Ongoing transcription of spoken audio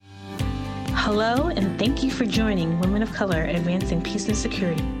Hello, and thank you for joining Women of Color Advancing Peace and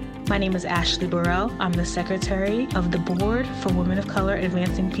Security. My name is Ashley Burrell. I'm the Secretary of the Board for Women of Color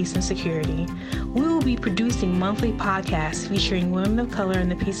Advancing Peace and Security. We will be producing monthly podcasts featuring women of color in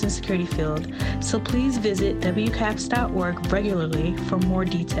the peace and security field, so please visit wcaps.org regularly for more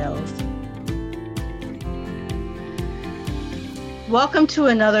details. Welcome to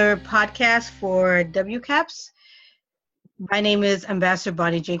another podcast for WCAPS. My name is Ambassador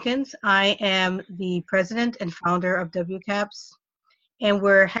Bonnie Jenkins. I am the president and founder of WCAPS, and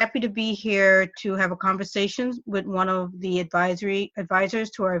we're happy to be here to have a conversation with one of the advisors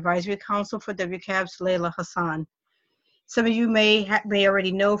to our advisory council for WCAPS, Layla Hassan. Some of you may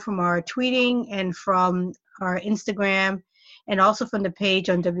already know from our tweeting and from our Instagram, and also from the page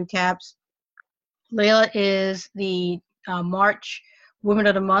on WCAPS. Layla is the March Women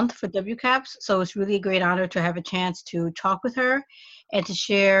of the Month for WCAPS, so it's really a great honor to have a chance to talk with her and to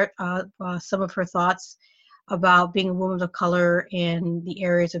share some of her thoughts about being a woman of color in the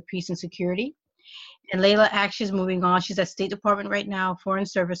areas of peace and security. And Layla actually is moving on. She's at State Department right now, Foreign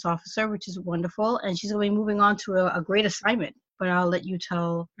Service Officer, which is wonderful, and she's going to be moving on to a great assignment, but I'll let you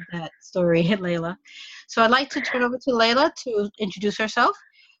tell that story, Layla. So I'd like to turn over to Layla to introduce herself,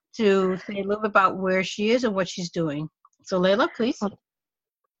 to say a little bit about where she is and what she's doing. So Layla, please.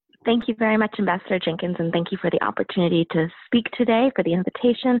 Thank you very much, Ambassador Jenkins, and thank you for the opportunity to speak today, for the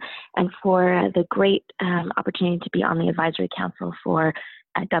invitation, and for the great opportunity to be on the advisory council for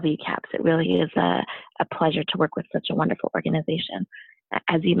WCAPS. It really is a pleasure to work with such a wonderful organization.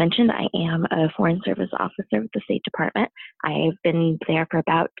 As you mentioned, I am a Foreign Service Officer with the State Department. I've been there for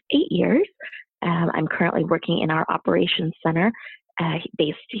about 8 years. I'm currently working in our Operations Center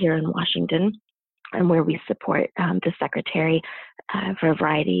based here in Washington, and where we support the Secretary for a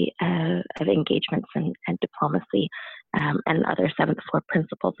variety of engagements and diplomacy and other seventh floor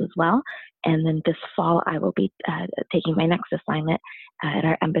principles as well. And then this fall, I will be taking my next assignment at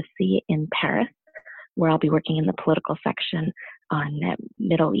our embassy in Paris, where I'll be working in the political section on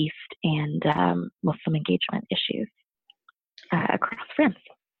Middle East and Muslim engagement issues across France.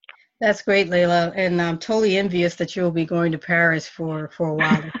 That's great, Layla, and I'm totally envious that you'll be going to Paris for a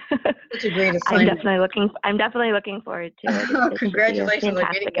while. Such a great assignment. I'm definitely looking forward to it. Congratulations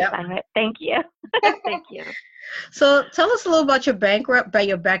on getting that. Assignment. Thank you. Thank you. So tell us a little about your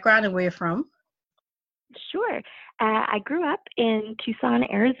background and where you're from. Sure. I grew up in Tucson,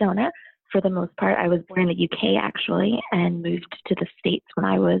 Arizona. For the most part, I was born in the UK actually, and moved to the States when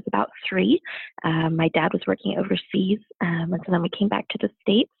I was about 3. My dad was working overseas, and so then we came back to the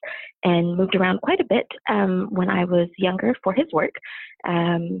States and moved around quite a bit when I was younger for his work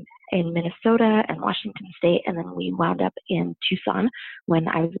in Minnesota and Washington State, and then we wound up in Tucson when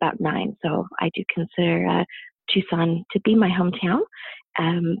I was about 9. So I do consider Tucson to be my hometown.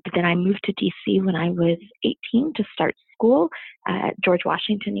 But then I moved to DC when I was 18 to start school at George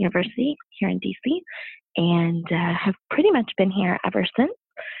Washington University here in DC, and have pretty much been here ever since.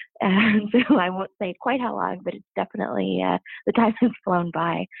 So I won't say quite how long, but it's definitely, the time has flown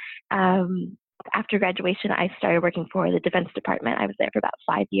by. After graduation, I started working for the Defense Department. I was there for about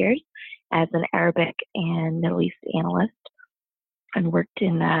 5 years as an Arabic and Middle East analyst, and worked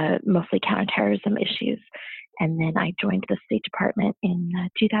in mostly counterterrorism issues. And then I joined the State Department in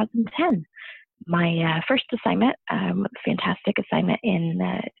 2010. My first assignment was a fantastic assignment in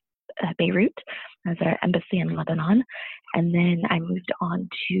Beirut. I was at our embassy in Lebanon. And then I moved on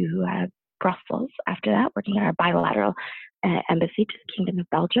to Brussels after that, working at our bilateral embassy to the Kingdom of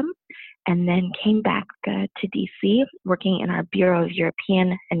Belgium. And then came back to DC, working in our Bureau of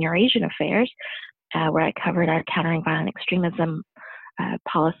European and Eurasian Affairs, where I covered our countering violent extremism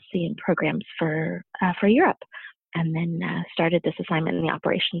policy and programs for Europe, and then started this assignment in the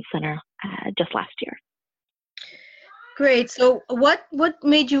Operations Center just last year. Great. So what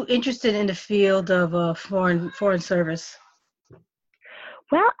made you interested in the field of foreign service?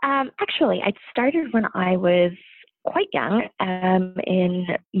 Well, actually, I started when I was quite young, in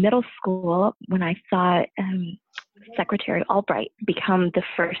middle school, when I saw Secretary Albright become the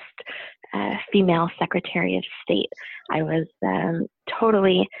first female Secretary of State. I was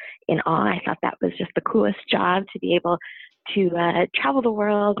totally in awe. I thought that was just the coolest job, to be able to travel the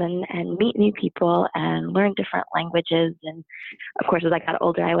world and meet new people and learn different languages. And of course, as I got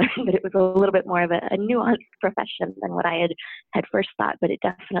older, I learned that it was a little bit more of a nuanced profession than what I had first thought, but it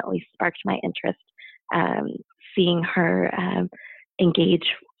definitely sparked my interest, seeing her engage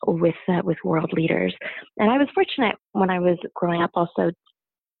with world leaders. And I was fortunate when I was growing up also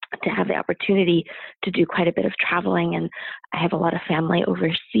to have the opportunity to do quite a bit of traveling, and I have a lot of family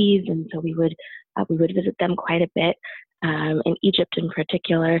overseas, and so we would visit them quite a bit, in Egypt in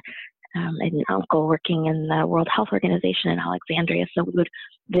particular, an uncle working in the World Health Organization in Alexandria, so we would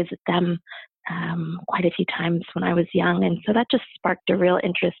visit them quite a few times when I was young. And so that just sparked a real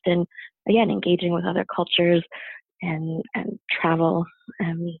interest in, again, engaging with other cultures and travel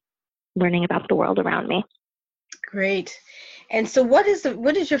and learning about the world around me. Great. And so what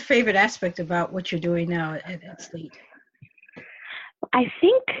is your favorite aspect about what you're doing now at State? I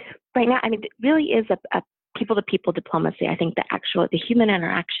think right now, I mean, it really is a people-to-people diplomacy. I think the human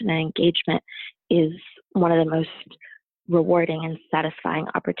interaction and engagement is one of the most rewarding and satisfying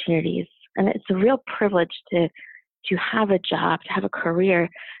opportunities. And it's a real privilege to have a job, to have a career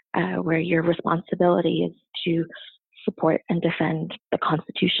where your responsibility is to support and defend the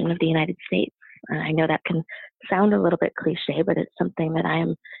Constitution of the United States. And I know that can sound a little bit cliche, but it's something that I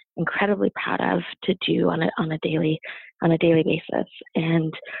am incredibly proud of to do on a daily basis.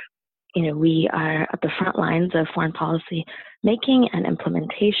 And we are at the front lines of foreign policy making and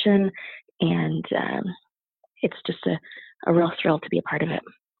implementation, and it's just a real thrill to be a part of it.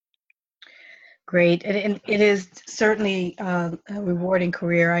 Great, and it is certainly a rewarding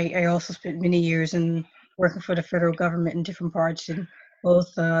career. I also spent many years in working for the federal government in different parts in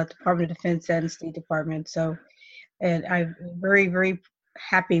both Department of Defense and State Department. So, and I'm very, very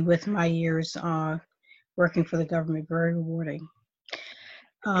happy with my years working for the government. Very rewarding.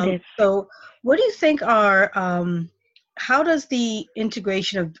 So what do you think how does the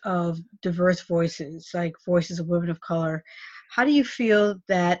integration of diverse voices, like voices of women of color, how do you feel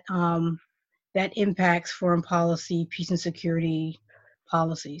that that impacts foreign policy, peace and security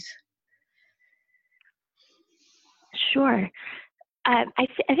policies? Sure. I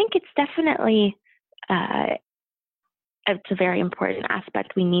think it's definitely it's a very important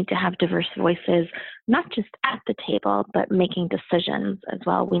aspect. We need to have diverse voices, not just at the table, but making decisions as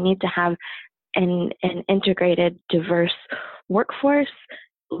well. We need to have an integrated, diverse workforce,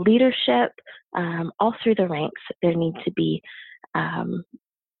 leadership, all through the ranks. There needs to be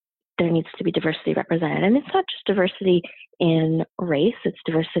diversity represented, and it's not just diversity in race; it's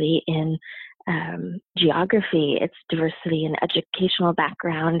diversity in geography, it's diversity in educational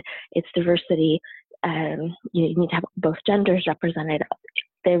background, it's diversity. You need to have both genders represented.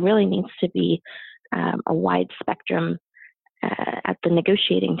 There really needs to be a wide spectrum at the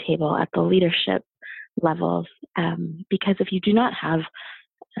negotiating table, at the leadership levels, because if you do not have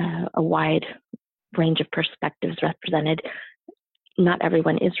a wide range of perspectives represented, not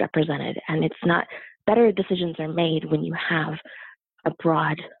everyone is represented, and it's not. Better decisions are made when you have a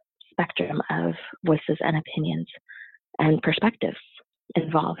broad spectrum of voices and opinions and perspectives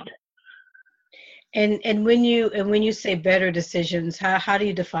involved. And when you say better decisions, how do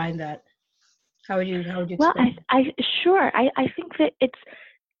you define that? How would you Well, explain? I think that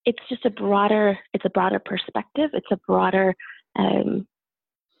it's just a broader perspective. It's a broader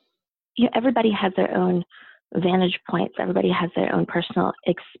everybody has their own vantage points. Everybody has their own personal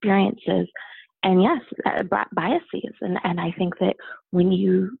experiences, and yes, biases. And I think that when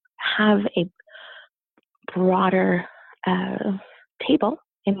you have a broader table,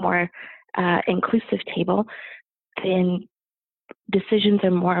 a more inclusive table, then decisions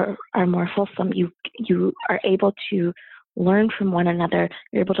are more fulsome. You are able to learn from one another.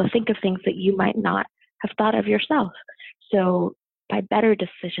 You're able to think of things that you might not have thought of yourself. So by better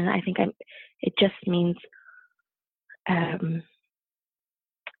decision, I think it just means I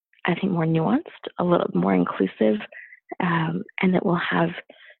think more nuanced, a little more inclusive, and that will have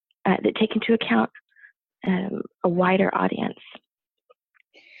that take into account a wider audience.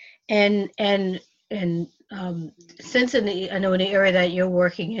 And since I know in the area that you're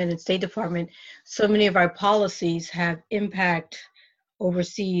working in State Department, so many of our policies have impact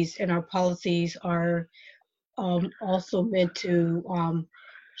overseas, and our policies are also meant to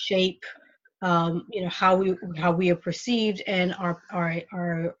shape how we are perceived and our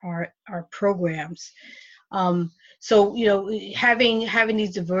programs. So having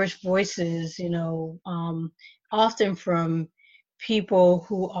these diverse voices, often from people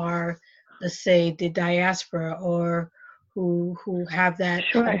who are, let's say, the diaspora, or who have that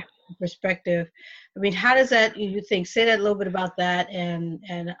Sure. perspective. I mean, how does that, you think, say that a little bit about that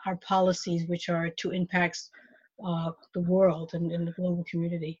and our policies, which are to impact the world and the global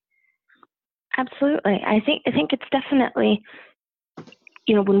community? Absolutely. I think it's definitely,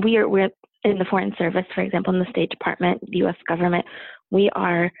 when we're in the Foreign Service, for example, in the State Department, the U.S. government, we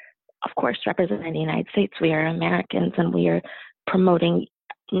are, of course, representing the United States. We are Americans, and we are promoting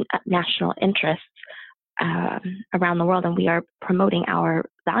national interests around the world, and we are promoting our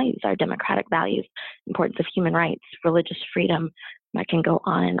values, our democratic values, importance of human rights, religious freedom. I can go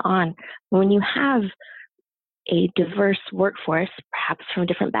on and on. When you have a diverse workforce, perhaps from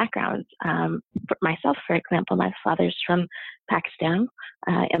different backgrounds. For myself, for example, my father's from Pakistan,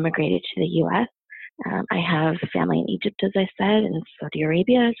 immigrated to the U.S. I have family in Egypt, as I said, and Saudi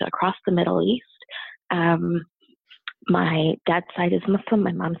Arabia, so across the Middle East. My dad's side is Muslim,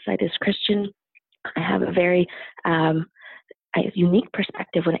 my mom's side is Christian. I have a very a unique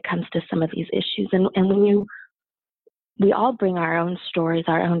perspective when it comes to some of these issues. And we all bring our own stories,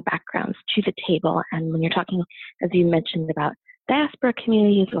 our own backgrounds to the table. And when you're talking, as you mentioned, about diaspora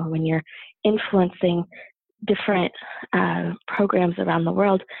communities, or when you're influencing different programs around the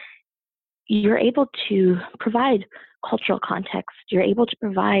world, you're able to provide cultural context. You're able to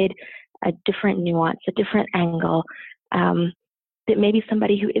provide a different nuance, a different angle, that maybe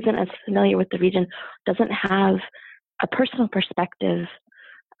somebody who isn't as familiar with the region doesn't have a personal perspective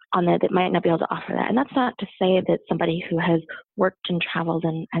on that might not be able to offer that. And that's not to say that somebody who has worked and traveled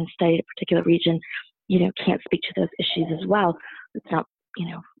and studied a particular region, can't speak to those issues as well. It's not,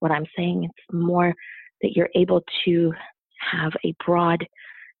 what I'm saying. It's more that you're able to have a broad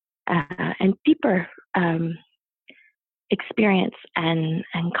and deeper experience and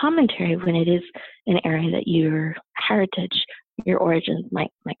commentary when it is an area that your heritage, your origins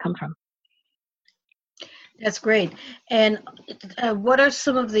might come from. That's great. And what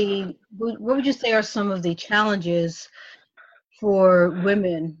would you say are some of the challenges for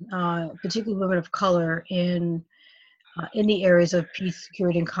women, particularly women of color, in the areas of peace,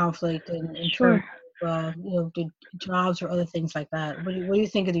 security, and conflict, and in Sure. terms of the jobs or other things like that? What do you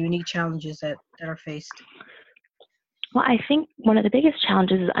think are the unique challenges that are faced? Well, I think one of the biggest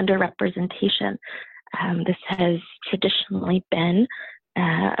challenges is underrepresentation. This has traditionally been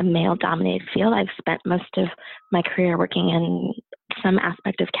a male-dominated field. I've spent most of my career working in some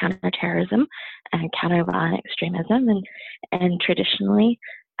aspect of counterterrorism and counter-violent extremism, and traditionally,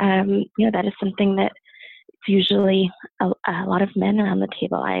 that is something that it's usually a lot of men around the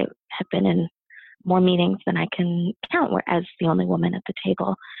table. I have been in more meetings than I can count as the only woman at the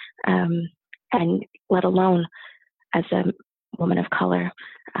table, and let alone as a woman of color.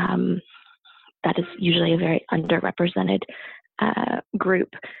 That is usually a very underrepresented group,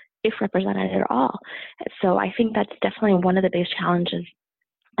 if represented at all. So I think that's definitely one of the biggest challenges,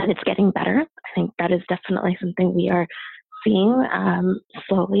 and it's getting better. I think that is definitely something we are seeing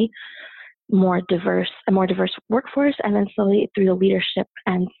slowly, a more diverse workforce, and then slowly through the leadership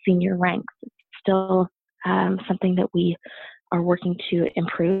and senior ranks. It's still something that we are working to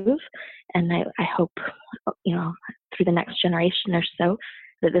improve, and I hope, through the next generation or so,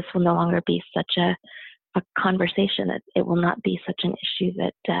 that this will no longer be such a conversation, that it will not be such an issue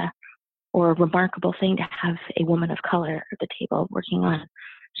that, or a remarkable thing to have a woman of color at the table working on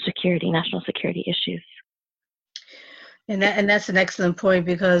national security issues. And that's an excellent point,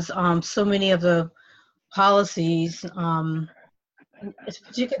 because so many of the policies,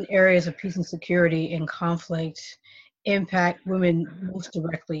 particularly in areas of peace and security and conflict, impact women most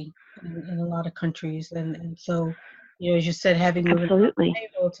directly in a lot of countries. And so, as you said, having women Absolutely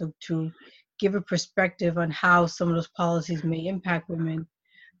able to give a perspective on how some of those policies may impact women,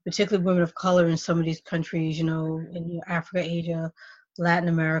 particularly women of color in some of these countries, in Africa, Asia, Latin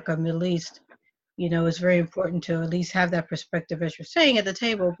America, Middle East, it's very important to at least have that perspective, as you're saying, at the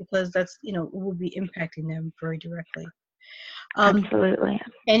table, because that's, it will be impacting them very directly. Absolutely.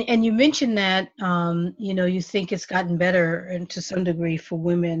 And you mentioned that, you think it's gotten better, and to some degree, for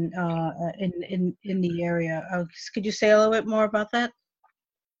women in the area. Could you say a little bit more about that?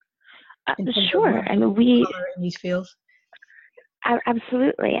 Sure. I mean, we in these fields.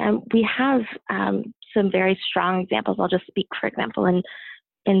 Absolutely, and we have some very strong examples. I'll just speak, for example,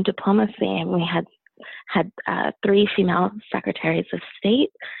 in diplomacy, and we had 3 female secretaries of state,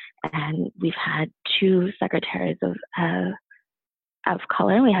 and we've had 2 secretaries of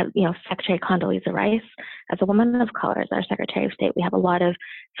color. We have, Secretary Condoleezza Rice as a woman of color as our Secretary of State. We have a lot of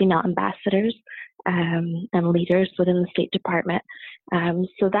female ambassadors and leaders within the State Department.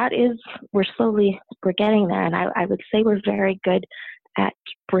 So that is, we're getting there, and I would say we're very good at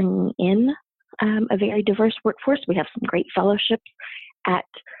bringing in a very diverse workforce. We have some great fellowships at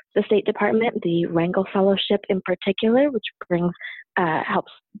the State Department, the Rangel Fellowship in particular, which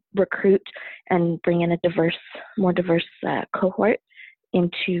helps recruit and bring in a more diverse cohort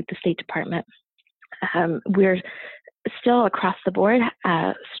into the State Department. We're still across the board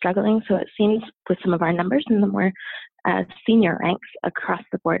struggling, so it seems, with some of our numbers in the more senior ranks across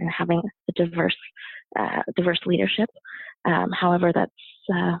the board, and having a diverse leadership. However, that's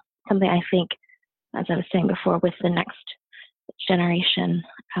something I think, as I was saying before, with the next generation,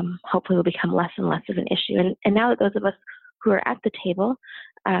 hopefully will become less and less of an issue. And now that those of us who are at the table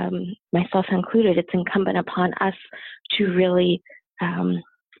myself included, it's incumbent upon us to really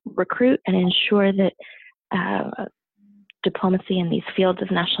recruit and ensure that diplomacy in these fields of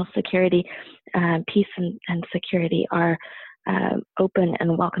national security, peace and security are open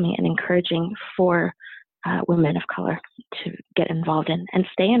and welcoming and encouraging for women of color to get involved in and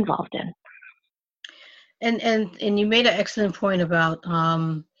stay involved in. And you made an excellent point about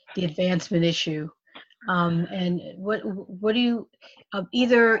the advancement issue. And what do you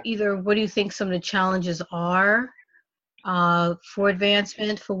either what do you think some of the challenges are for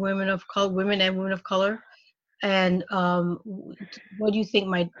advancement for women and women of color, and what do you think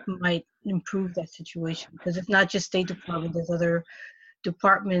might improve that situation? Because it's not just State Department; there's other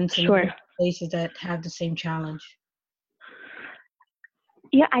departments and Sure. other places that have the same challenge.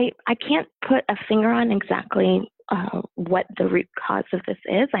 Yeah, I can't put a finger on exactly what the root cause of this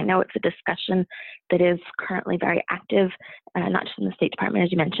is. I know it's a discussion that is currently very active, not just in the State Department,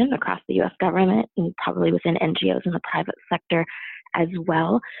 as you mentioned, across the U.S. government and probably within NGOs in the private sector as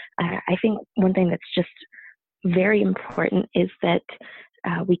well. I think one thing that's just very important is that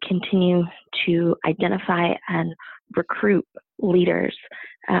we continue to identify and recruit leaders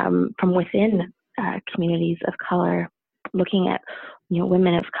from within communities of color, looking at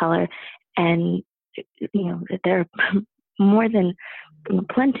women of color, and that there are more than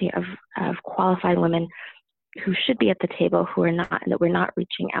plenty of qualified women who should be at the table who are not, and that we're not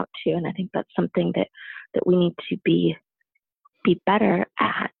reaching out to. And I think that's something that we need to be better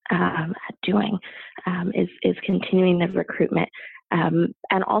at doing, is continuing the recruitment,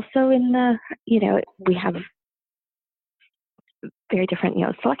 and also in the we have very different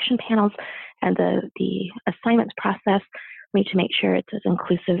selection panels and the assignments process. We need to make sure it's as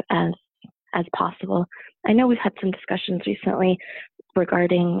inclusive as possible. I know we've had some discussions recently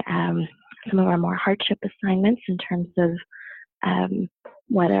regarding some of our more hardship assignments in terms of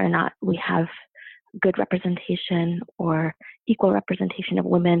whether or not we have good representation or equal representation of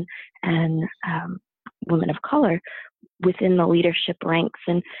women and women of color within the leadership ranks,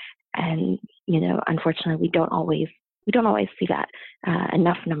 and unfortunately we don't always see that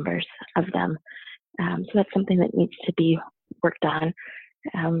enough numbers of them. So that's something that needs to be worked on.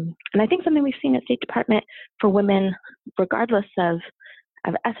 And I think something we've seen at State Department for women, regardless of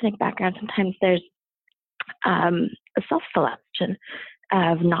ethnic background, sometimes there's a self-selection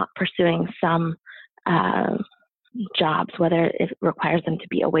of not pursuing some jobs, whether it requires them to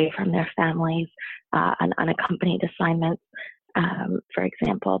be away from their families, on unaccompanied assignments, for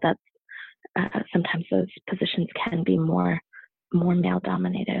example. That's sometimes those positions can be more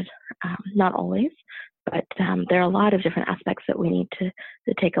male-dominated. Not always, but there are a lot of different aspects that we need to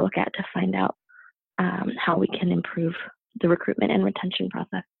take a look at to find out how we can improve the recruitment and retention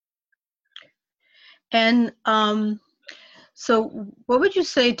process. And so what would you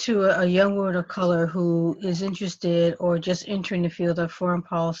say to a young woman of color who is interested or just entering the field of foreign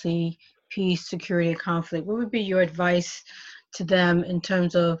policy, peace, security, and conflict? What would be your advice to them in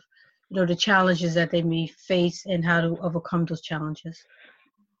terms of the challenges that they may face and how to overcome those challenges?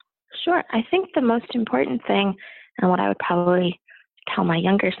 Sure. I think the most important thing, and what I would probably tell my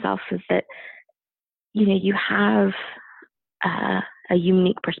younger self, is that you have a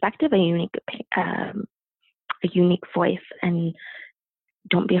unique perspective, a unique voice, and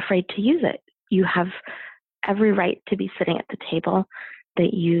don't be afraid to use it. You have every right to be sitting at the table,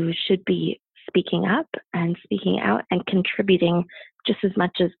 that you should be speaking up and speaking out and contributing just as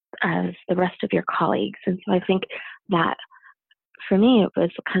much as the rest of your colleagues. And so I think that for me, it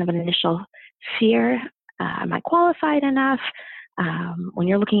was kind of an initial fear. Am I qualified enough? When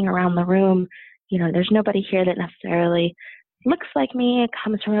you're looking around the room, there's nobody here that necessarily looks like me,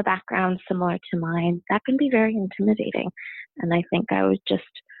 comes from a background similar to mine. That can be very intimidating. And I think I would just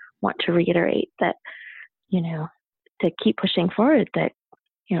want to reiterate that, to keep pushing forward, that,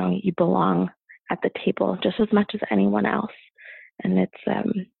 you belong at the table just as much as anyone else. And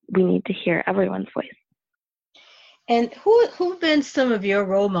it's, we need to hear everyone's voice. And who've been some of your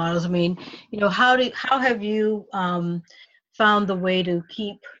role models? I mean, how have you found the way to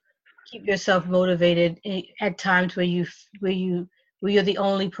keep yourself motivated at times where you're the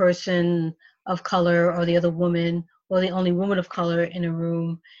only person of color or the other woman or the only woman of color in a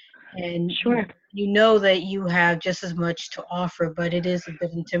room, and Sure, that you have just as much to offer, but it is a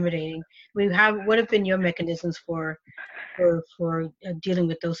bit intimidating. What have been your mechanisms for dealing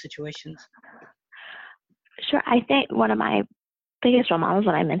with those situations? Sure. I think one of my biggest role models,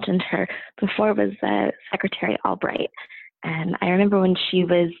 and I mentioned her before, was Secretary Albright. And I remember when she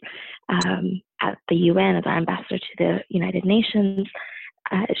was at the UN as our ambassador to the United Nations,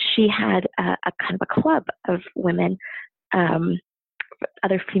 she had a kind of a club of women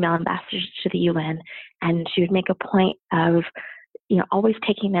other female ambassadors to the UN, and she would make a point of, always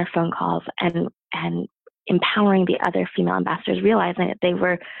taking their phone calls and empowering the other female ambassadors, realizing that they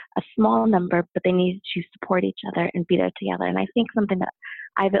were a small number, but they needed to support each other and be there together. And I think something that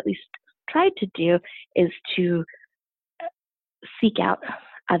I've at least tried to do is to seek out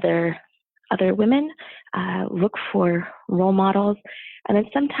other women, look for role models, and then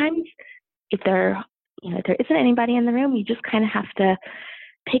sometimes if there isn't anybody in the room, you just kind of have to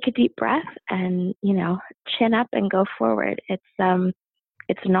take a deep breath and chin up and go forward.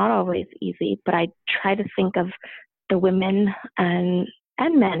 It's not always easy, but I try to think of the women and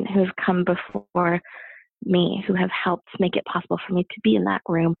men who have come before me, who have helped make it possible for me to be in that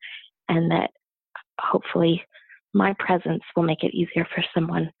room, and that hopefully my presence will make it easier for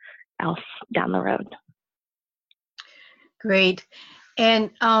someone else down the road. Great. And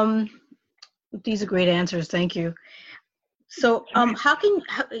these are great answers. Thank you. So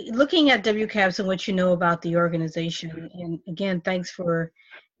looking at WCAPS and what you know about the organization, and again, thanks for,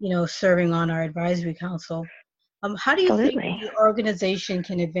 serving on our advisory council. How do you Absolutely. think the organization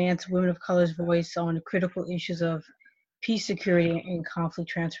can advance women of color's voice on critical issues of peace, security, and conflict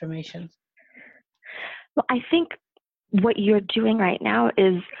transformation? Well, I think what you're doing right now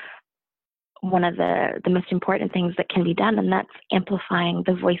is one of the most important things that can be done, and that's amplifying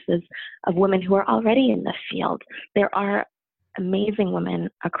the voices of women who are already in the field. There are amazing women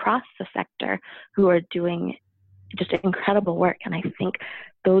across the sector who are doing just incredible work, and I think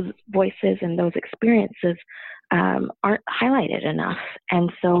those voices and those experiences aren't highlighted enough.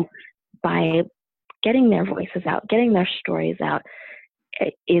 And so by getting their voices out, getting their stories out,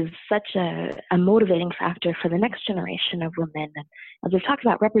 it is such a motivating factor for the next generation of women. And as we've talked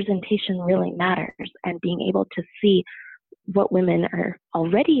about, representation really matters, and being able to see what women are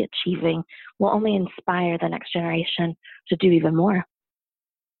already achieving will only inspire the next generation to do even more.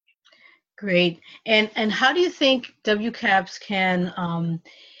 Great. And how do you think WCAPS can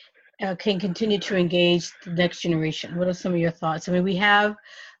continue to engage the next generation? What are some of your thoughts? I mean, we have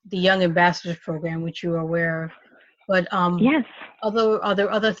the Young Ambassadors Program, which you are aware of, but yes. Are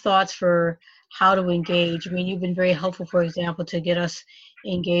there other thoughts for how to engage? I mean, you've been very helpful, for example, to get us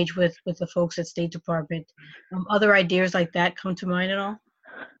engaged with the folks at State Department. Other ideas like that come to mind at all?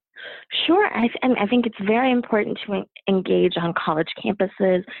 Sure. I think it's very important to engage on college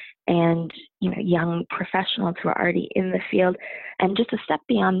campuses and young professionals who are already in the field. And just a step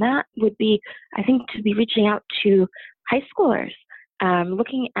beyond that would be, I think, to be reaching out to high schoolers,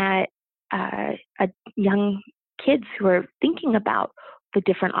 looking at young kids who are thinking about the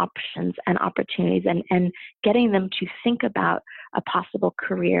different options and opportunities, and getting them to think about a possible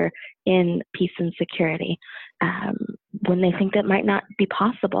career in peace and security when they think that might not be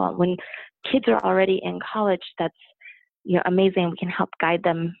possible. When kids are already in college, that's amazing. We can help guide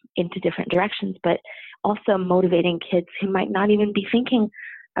them into different directions, but also motivating kids who might not even be thinking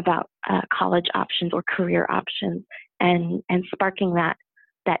about college options or career options, and sparking that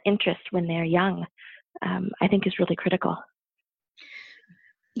interest when they're young, I think is really critical.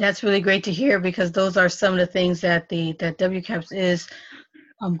 That's really great to hear, because those are some of the things that that WCAPS is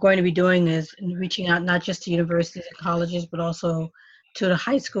going to be doing, is reaching out not just to universities and colleges, but also to the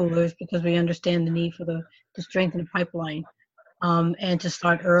high schoolers, because we understand the need for the strengthen the pipeline, and to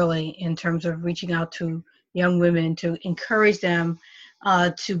start early in terms of reaching out to young women, to encourage them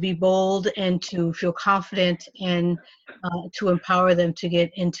to be bold and to feel confident, and to empower them to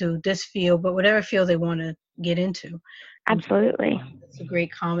get into this field, but whatever field they want to get into. Absolutely. That's a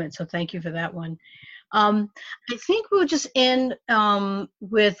great comment. So thank you for that one. I think we'll just end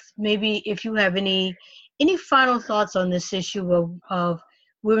with maybe if you have any final thoughts on this issue of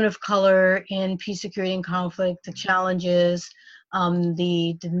women of color in peace, security, and conflict, the challenges,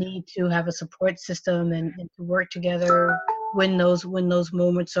 the need to have a support system and to work together when those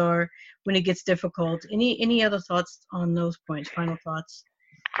moments are, when it gets difficult. Any other thoughts on those points? Final thoughts?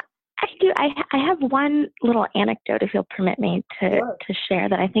 I do. I have one little anecdote, if you'll permit me to share,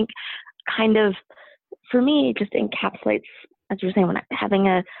 that I think kind of, for me, just encapsulates, as you were saying, when I'm having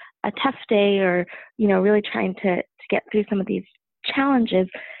a tough day, or really trying to get through some of these challenges.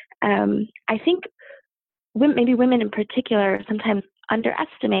 I think maybe women in particular sometimes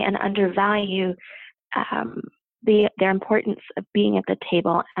underestimate and undervalue their importance of being at the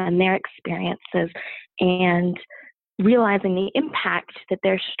table and their experiences, and realizing the impact that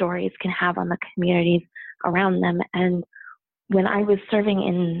their stories can have on the communities around them. And when I was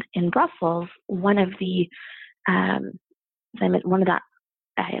serving in Brussels, one of the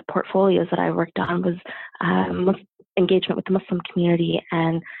portfolios that I worked on was engagement with the Muslim community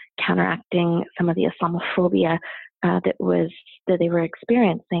and counteracting some of the Islamophobia that they were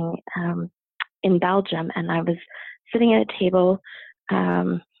experiencing in Belgium. And I was sitting at a table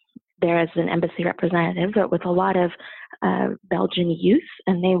there as an embassy representative, but with a lot of Belgian youth,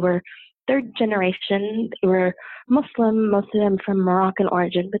 and they were third generation. They were Muslim, most of them from Moroccan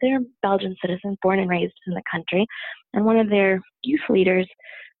origin, but they're Belgian citizens, born and raised in the country. And one of their youth leaders,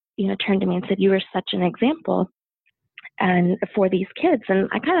 turned to me and said, "You are such an example and for these kids." And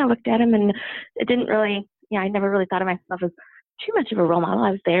I kind of looked at him, and it didn't really, I never really thought of myself as too much of a role model.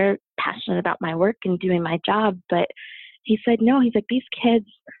 I was there passionate about my work and doing my job. But he said, no, he's like, these kids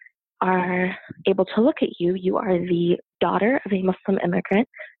are able to look at you. You are the daughter of a Muslim immigrant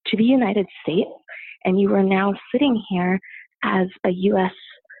to the United States, and you are now sitting here as a U.S.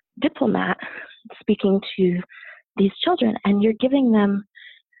 diplomat speaking to these children, and you're giving them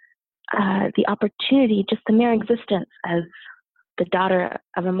the opportunity, just the mere existence as the daughter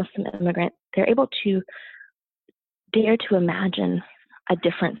of a Muslim immigrant. They're able to dare to imagine a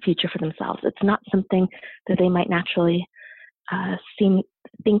different future for themselves. It's not something that they might naturally think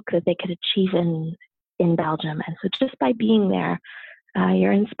that they could achieve in Belgium. And so just by being there,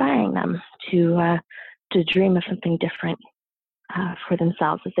 you're inspiring them to dream of something different for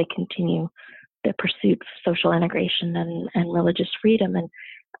themselves as they continue their pursuit of social integration and religious freedom. And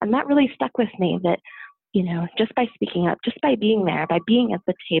that really stuck with me, that, just by speaking up, just by being there, by being at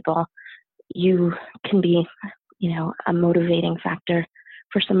the table, you can be, a motivating factor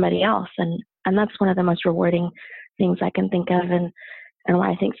for somebody else. And that's one of the most rewarding things I can think of, and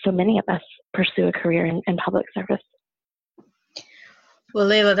why I think so many of us pursue a career in public service. Well,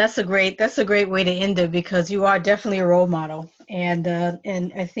 Layla, that's a great way to end it, because you are definitely a role model, and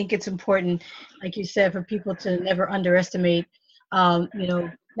I think it's important, like you said, for people to never underestimate, not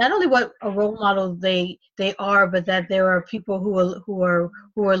only what a role model they are, but that there are people who are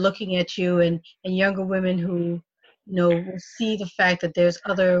looking at you, and younger women who will see the fact that there's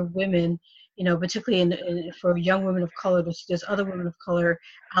other women, particularly for young women of color, there's other women of color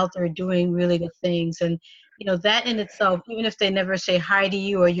out there doing really good things. And that in itself, even if they never say hi to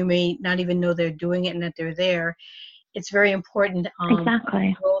you, or you may not even know they're doing it and that they're there, it's very important.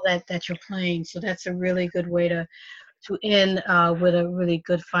 Exactly. The role that you're playing. So that's a really good way to end with a really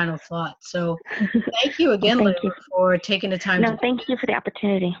good final thought. So thank you again, Thank Layla, you for taking the time. No, thank you for the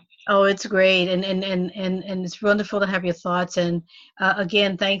opportunity. Oh, it's great, and it's wonderful to have your thoughts. And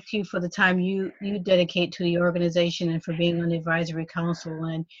again, thank you for the time you dedicate to the organization, and for being on the advisory council.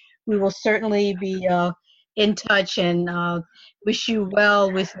 And we will certainly be in touch, and wish you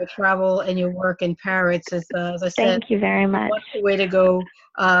well with your travel and your work in Paris. As I said, thank you very much. Wonderful way to go,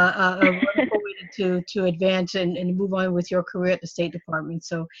 a wonderful way to advance and move on with your career at the State Department.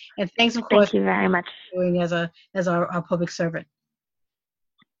 So, and thanks, of course, thank you very much for doing as our public servant.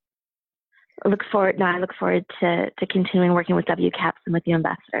 I look forward to continuing working with WCAPS and with you,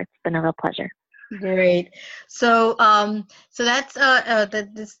 Ambassador. It's been a real pleasure. Great. So that's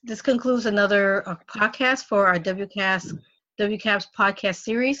this concludes another podcast for our WCAPS podcast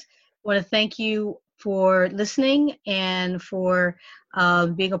series. I want to thank you for listening and for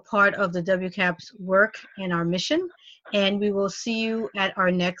being a part of the WCAPS work and our mission. And we will see you at our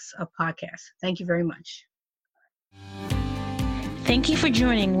next podcast. Thank you very much. Thank you for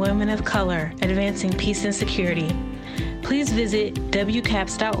joining Women of Color, Advancing Peace and Security. Please visit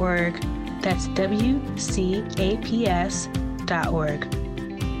WCAPS.org. That's WCAPS.org.